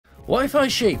Wi-Fi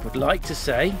Sheep would like to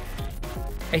say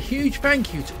a huge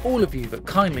thank you to all of you that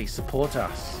kindly support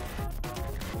us.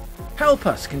 Help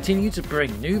us continue to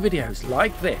bring new videos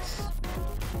like this.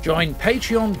 Join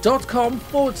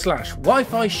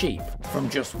patreon.com/Wi-Fi Sheep from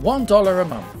just $1 a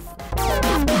month.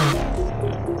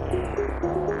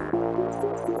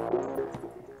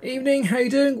 Evening, how you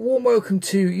doing? Warm welcome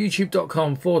to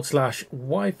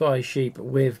youtube.com/Wi-Fi Sheep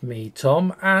with me,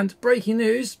 Tom. And breaking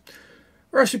news,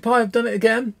 Raspberry Pi have done it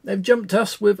again. They've jumped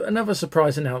us with another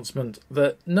surprise announcement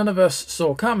that none of us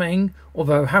saw coming,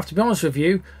 although I have to be honest with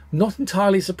you, not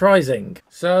entirely surprising.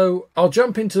 So I'll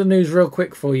jump into the news real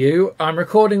quick for you. I'm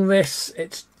recording this,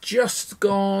 it's just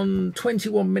gone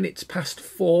 21 minutes past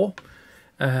 4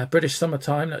 British summer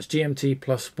time, that's GMT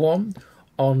 +1,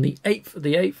 on the 8th,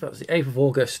 that's the 8th of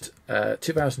August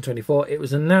 2024. It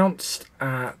was announced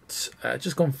at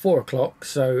just gone 4 o'clock,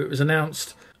 so it was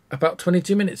announced about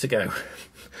 22 minutes ago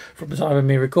from the time of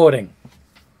me recording.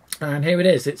 And here it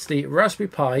is. It's the Raspberry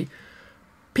Pi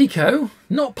Pico,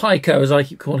 not Pico as I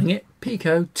keep calling it,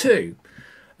 Pico 2.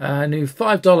 A new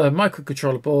 $5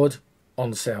 microcontroller board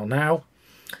on sale now.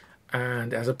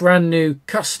 And it has a brand new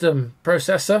custom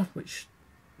processor, which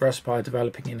Raspberry Pi are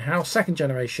developing in-house, second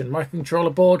generation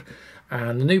microcontroller board.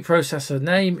 And the new processor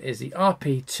name is the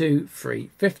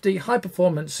RP2350 high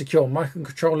performance secure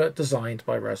microcontroller designed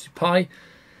by Raspberry Pi.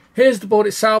 Here's the board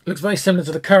itself. It looks very similar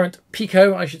to the current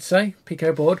Pico, I should say,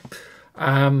 Pico board.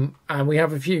 And we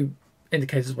have a few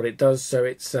indicators of what it does. So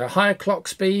it's higher clock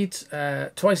speed,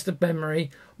 twice the memory,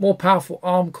 more powerful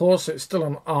ARM core, so it's still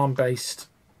an ARM-based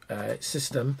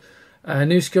system.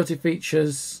 New security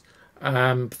features,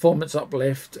 performance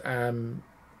uplift,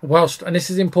 whilst, and this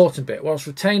is the important bit, whilst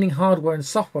retaining hardware and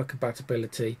software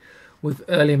compatibility with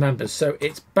earlier members. So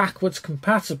it's backwards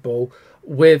compatible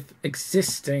with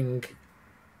existing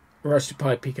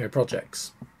Raspberry Pi Pico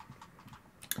projects.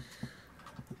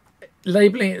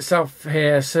 Labelling itself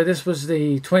here, so this was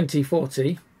the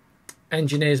 2040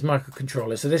 Engineers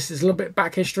microcontroller. So this is a little bit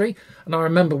back history, and I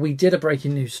remember we did a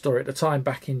breaking news story at the time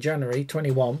back in January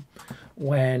 21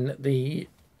 when the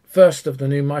first of the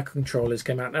new microcontrollers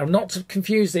came out. Now, not to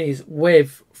confuse these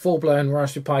with full-blown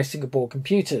Raspberry Pi single board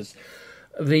computers.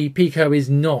 The Pico is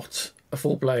not a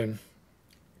full-blown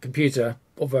computer,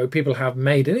 although people have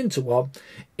made it into one.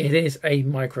 It is a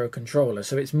microcontroller,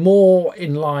 so it's more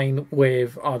in line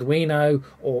with Arduino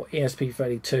or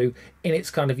ESP32 in its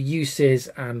kind of uses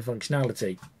and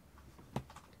functionality.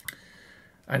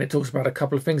 And it talks about a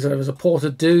couple of things. There was a port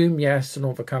of Doom, yes, and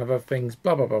all the kind of other things,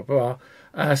 blah, blah, blah, blah.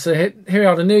 So here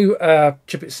are the new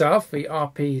chip itself, the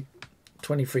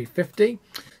RP2350.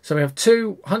 So we have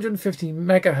two 150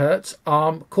 megahertz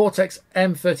ARM Cortex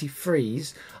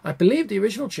M33s. I believe the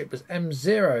original chip was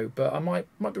M0, but I might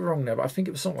be wrong there, but I think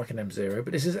it was something like an M0.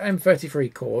 But this is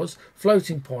M33 cores,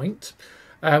 floating point.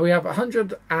 We have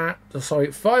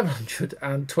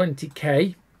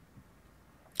 520K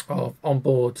of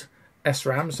onboard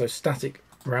SRAM, so static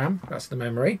RAM, that's the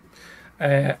memory,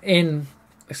 in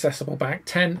accessible bank,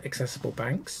 10 accessible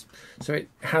banks. So it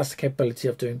has the capability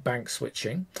of doing bank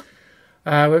switching.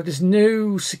 We have this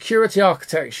new security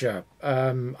architecture,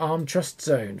 ARM Trust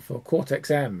Zone for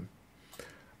Cortex-M,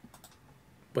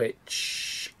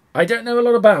 which I don't know a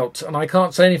lot about, and I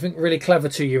can't say anything really clever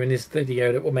to you in this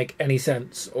video that will make any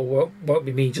sense, or won't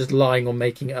be me just lying or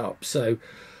making it up. So,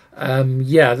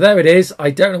 yeah, there it is. I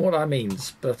don't know what that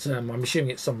means, but I'm assuming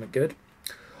it's something good.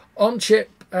 On-chip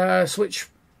switch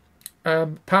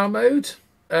power mode,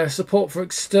 support for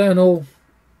external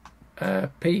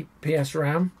PS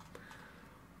RAM.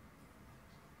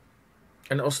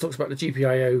 And it also talks about the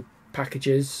GPIO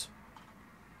packages.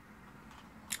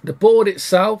 The board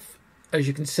itself, as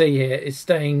you can see here, is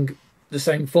staying the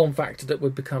same form factor that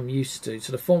we've become used to.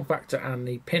 So the form factor and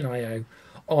the pin I/O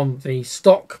on the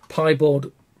stock Pi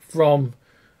board from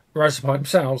Raspberry Pi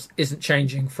themselves isn't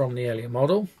changing from the earlier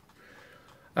model.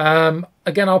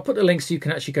 Again, I'll put the links so you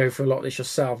can actually go through a lot of this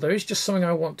yourself. There is just something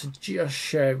I want to just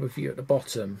share with you at the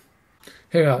bottom.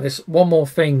 Here we are, this one more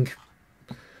thing.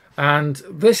 And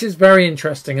this is very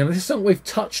interesting, and this is something we've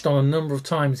touched on a number of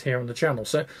times here on the channel.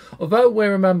 So although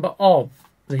we're a member of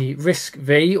the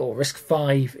RISCV or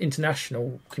RISC-V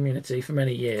international community for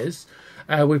many years,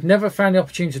 we've never found the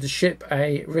opportunity to ship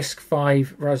a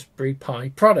RISC-V Raspberry Pi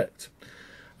product.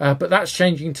 But that's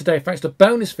changing today thanks to the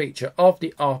bonus feature of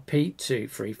the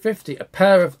RP2350, a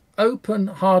pair of open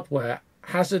hardware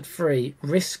hazard-free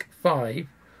RISC-V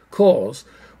cores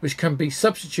which can be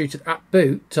substituted at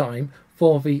boot time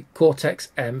for the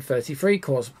Cortex M33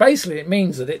 cores. Basically, it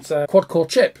means that it's a quad-core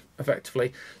chip,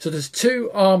 effectively. So there's two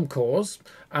ARM cores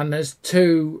and there's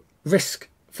two RISC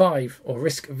 5 or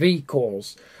RISC-V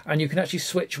cores, and you can actually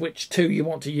switch which two you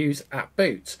want to use at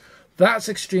boot. That's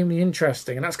extremely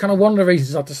interesting, and that's kind of one of the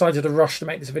reasons I've decided to rush to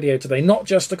make this video today. Not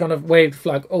just to kind of wave the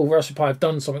flag, oh, Raspberry Pi have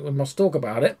done something, we must talk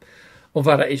about it,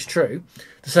 although that is true,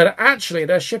 to say that actually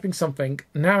they're shipping something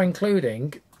now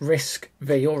including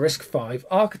RISC-V or RISC-V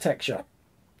architecture.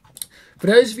 For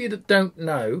those of you that don't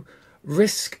know,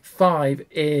 RISC-V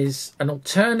is an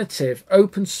alternative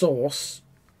open source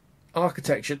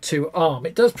architecture to ARM.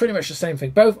 It does pretty much the same thing.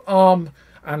 Both ARM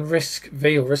and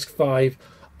RISC-V or RISC-V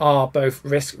are both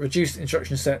RISC, reduced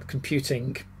instruction set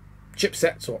computing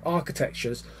chipsets or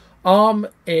architectures. ARM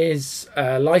is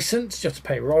licensed, you have to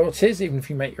pay royalties even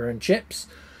if you make your own chips.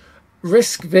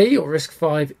 RISC-V or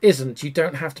RISC-V isn't, you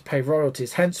don't have to pay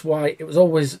royalties, hence why it was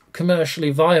always commercially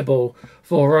viable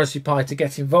for Raspberry Pi to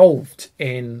get involved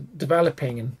in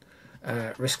developing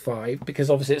RISC-V, because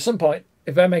obviously at some point,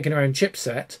 if they're making their own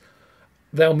chipset,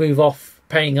 they'll move off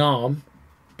paying ARM,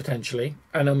 potentially,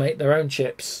 and they'll make their own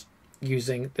chips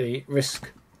using the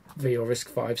RISC-V or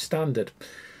RISC-V standard.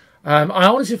 I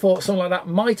honestly thought something like that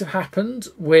might have happened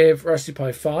with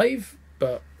Raspberry Pi 5,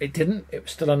 but it didn't. It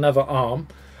was still another ARM.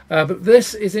 But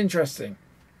this is interesting.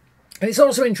 And it's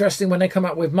also interesting when they come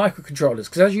up with microcontrollers,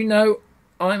 because as you know,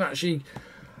 I'm actually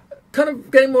kind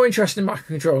of getting more interested in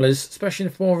microcontrollers, especially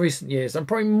in the more recent years. I'm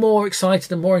probably more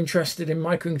excited and more interested in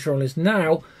microcontrollers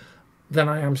now than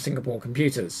I am single-board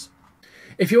computers.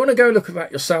 If you want to go look at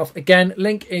that yourself, again,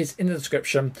 link is in the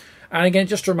description. And again,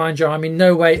 just to remind you, I'm in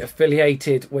no way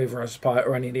affiliated with Raspberry Pi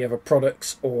or any of the other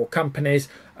products or companies.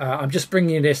 I'm just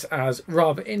bringing you this as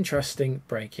rather interesting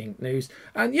breaking news.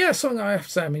 And yeah, something I have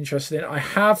to say I'm interested in. I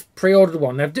have pre-ordered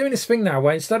one. They're doing this thing now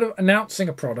where instead of announcing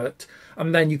a product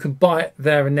and then you can buy it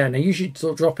there and then, they usually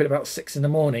sort of drop it about 6 in the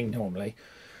morning normally.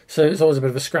 So it's always a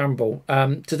bit of a scramble.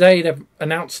 Today they've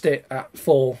announced it at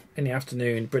 4 in the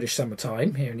afternoon British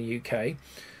summertime here in the UK.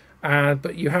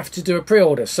 But you have to do a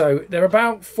pre-order. So they're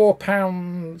about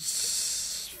 £4.35,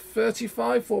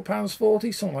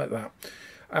 £4.40, something like that.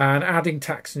 And adding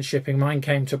tax and shipping, mine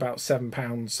came to about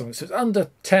 £7 something. So it's under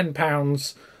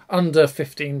 £10, under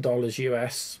 $15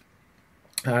 US.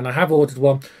 And I have ordered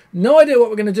one. No idea what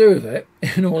we're going to do with it,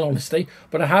 in all honesty,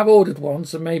 but I have ordered one,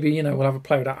 so maybe, you know, we'll have a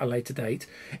play with that at a later date.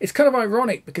 It's kind of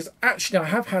ironic because actually I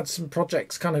have had some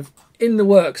projects kind of in the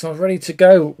works, and I was ready to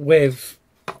go with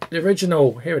the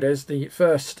original. Here it is, the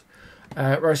first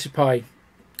Raspberry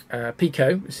Pi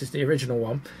Pico. This is the original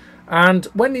one. And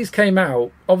when these came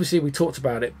out, obviously we talked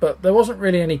about it, but there wasn't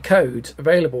really any code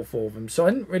available for them, so I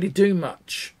didn't really do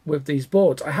much with these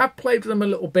boards. I have played with them a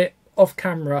little bit off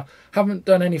camera, haven't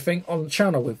done anything on the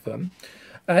channel with them.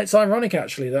 It's ironic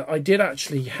actually that I did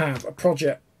actually have a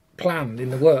project planned in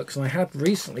the works, and I had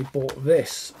recently bought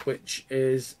this, which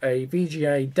is a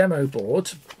VGA demo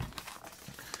board,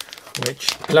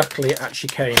 which luckily actually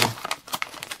came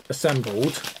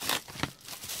assembled.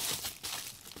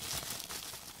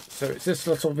 So it's this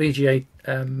little VGA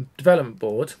development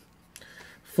board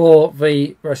for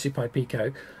the Raspberry Pi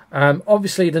Pico.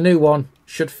 Obviously the new one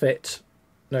should fit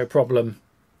no problem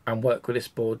and work with this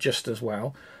board just as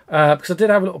well, because I did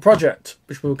have a little project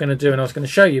which we were going to do and I was going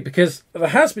to show you, because there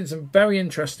has been some very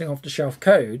interesting off-the-shelf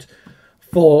code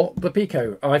for the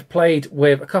Pico. I've played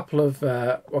with a couple of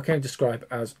what can I describe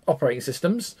as operating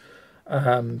systems,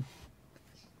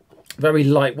 very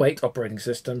lightweight operating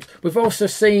systems. We've also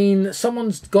seen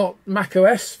someone's got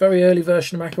macOS, very early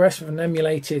version of macOS with an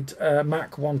emulated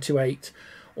Mac 128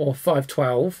 or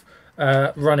 512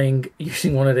 running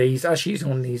using one of these, actually using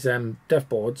one of these dev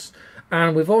boards.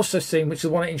 And we've also seen, which is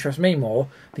one that interests me more,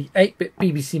 the 8-bit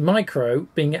BBC Micro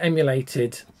being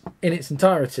emulated in its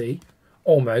entirety,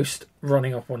 almost,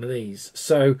 running off one of these.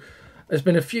 So there's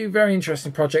been a few very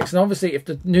interesting projects, and obviously if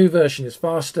the new version is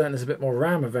faster and there's a bit more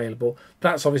RAM available,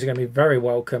 that's obviously going to be very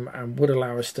welcome and would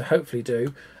allow us to hopefully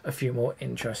do a few more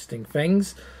interesting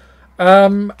things.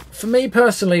 For me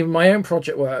personally, my own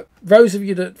project work, those of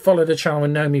you that follow the channel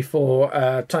and know me for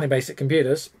Tiny Basic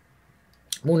Computers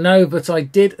will know that I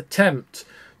did attempt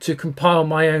to compile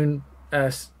my own,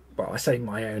 well, I say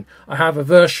my own, I have a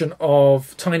version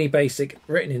of Tiny Basic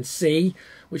written in C,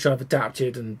 which I've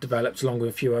adapted and developed along with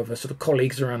a few other sort of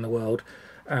colleagues around the world.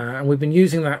 And we've been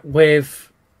using that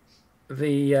with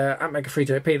the Atmega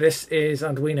 32AP. This is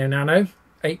Arduino Nano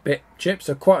 8-bit chip,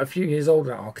 so quite a few years old,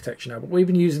 that architecture now, but we've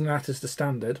been using that as the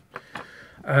standard.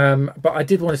 But I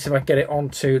did want to see if I could get it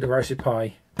onto the Raspberry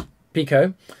Pi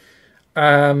Pico.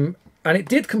 And it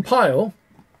did compile,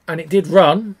 and it did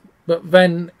run, but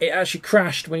then it actually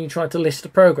crashed when you tried to list the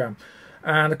program.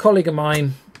 And a colleague of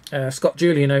mine, Scott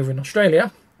Julian over in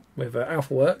Australia, with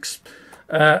AlphaWorks,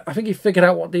 I think he figured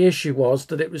out what the issue was,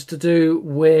 that it was to do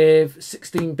with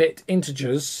 16-bit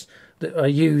integers that are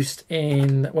used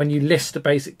in when you list a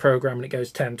basic program and it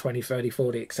goes 10, 20, 30,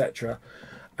 40, etc.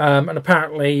 And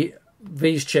apparently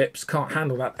these chips can't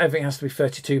handle that. Everything has to be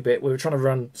 32-bit. We were trying to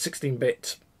run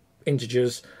 16-bit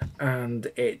integers and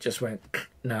it just went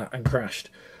nah and crashed.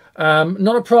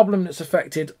 Not a problem that's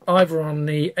affected either on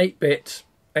the 8-bit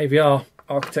AVR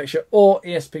architecture or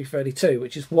ESP32,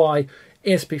 which is why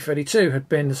ESP32 had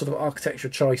been the sort of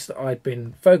architectural choice that I'd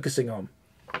been focusing on.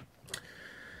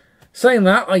 Saying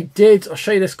that, I'll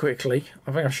show you this quickly.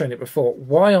 I think I've shown it before.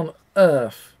 Why on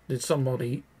earth did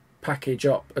somebody package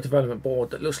up a development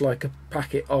board that looks like a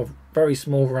packet of very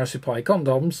small Raspberry Pi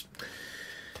condoms?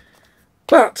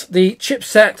 But the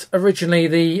chipset, originally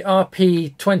the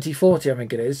RP2040, I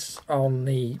think it is, on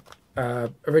the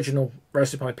original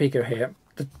Raspberry Pi Pico here,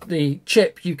 the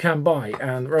chip you can buy,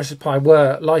 and Raspberry Pi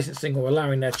were licensing or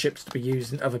allowing their chips to be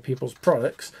used in other people's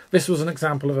products. This was an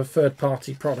example of a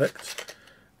third-party product,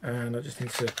 and I just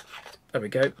need to, there we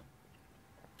go.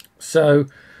 So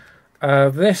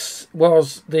this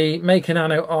was the Maker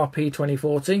Nano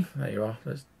RP2040, there you are,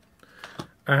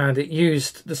 and it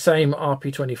used the same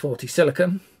RP2040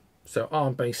 silicon, so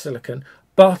ARM-based silicon,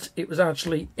 but it was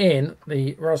actually in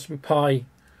the Raspberry Pi,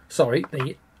 sorry,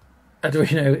 the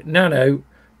Arduino Nano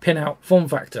pin-out form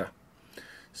factor.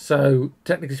 So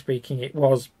technically speaking, it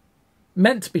was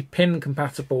meant to be pin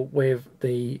compatible with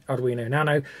the Arduino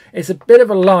Nano. It's a bit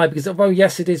of a lie because although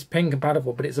yes it is pin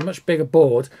compatible, but it's a much bigger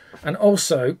board, and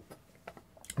also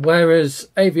whereas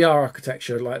AVR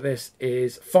architecture like this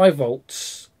is 5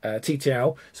 volts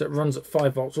TTL, so it runs at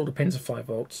 5 volts, all the pins are 5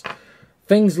 volts.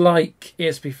 Things like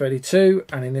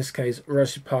ESP32 and in this case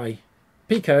Raspberry Pi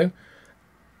Pico,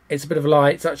 it's a bit of a lie,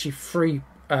 it's actually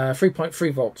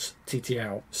 3.3 volts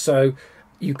TTL. So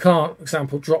you can't, for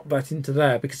example, drop that into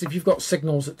there because if you've got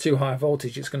signals at too high a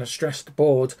voltage, it's going to stress the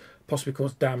board, possibly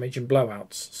cause damage and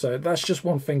blowouts. So that's just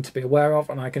one thing to be aware of,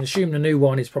 and I can assume the new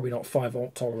one is probably not 5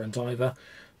 volt tolerant either,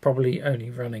 probably only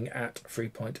running at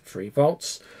 3.3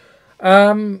 volts.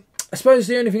 I suppose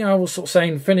the only thing I will sort of say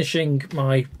in finishing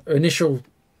my initial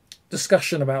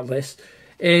discussion about this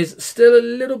is still a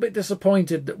little bit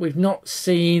disappointed that we've not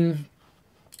seen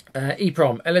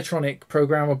EEPROM, electronic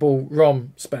programmable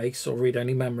ROM space or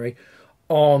read-only memory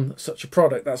on such a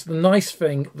product. That's the nice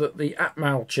thing, that the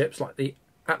Atmel chips like the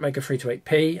Atmega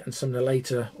 328P and some of the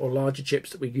later or larger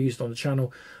chips that we've used on the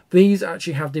channel, these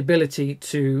actually have the ability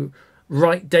to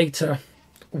write data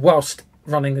whilst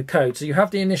running the code. So you have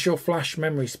the initial flash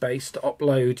memory space to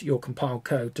upload your compiled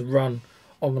code to run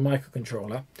on the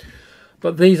microcontroller.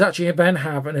 But these actually then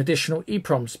have an additional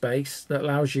EEPROM space that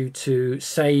allows you to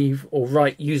save or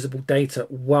write usable data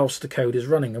whilst the code is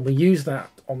running. And we use that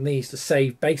on these to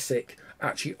save BASIC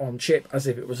actually on chip as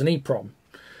if it was an EEPROM.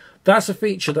 That's a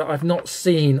feature that I've not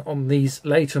seen on these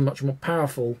later, much more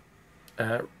powerful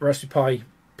Raspberry Pi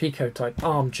Pico type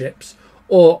ARM chips,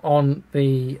 or on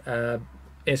the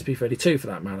ESP32 for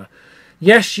that matter.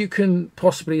 Yes, you can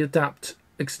possibly adapt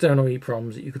external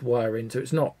EEPROMs that you could wire into.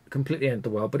 It's not completely end of the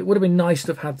world, but it would have been nice to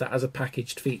have had that as a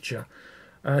packaged feature.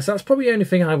 So that's probably the only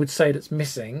thing I would say that's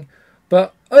missing.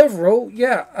 But overall,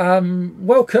 yeah,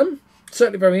 welcome.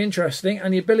 Certainly very interesting.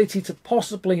 And the ability to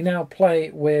possibly now play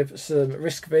with some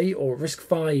RISCV or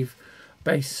RISC-V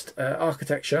based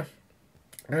architecture.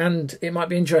 And it might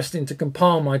be interesting to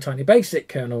compile my tiny basic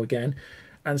kernel again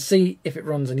and see if it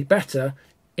runs any better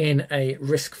in a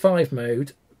RISC-V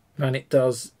mode than it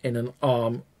does in an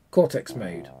ARM Cortex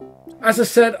mode. As I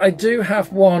said, I do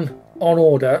have one on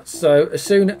order, so as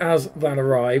soon as that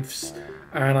arrives,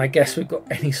 and I guess we've got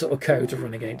any sort of code to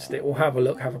run against it, we'll have a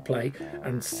look, have a play,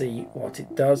 and see what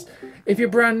it does. If you're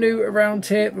brand new around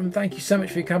here, then thank you so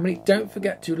much for your company. Don't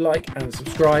forget to like and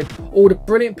subscribe. All the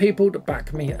brilliant people that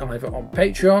back me either on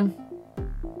Patreon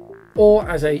or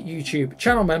as a YouTube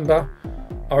channel member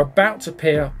are about to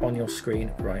appear on your screen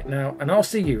right now, and I'll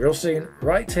see you real soon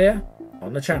right here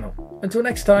on the channel. Until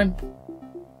next time,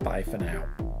 bye for now.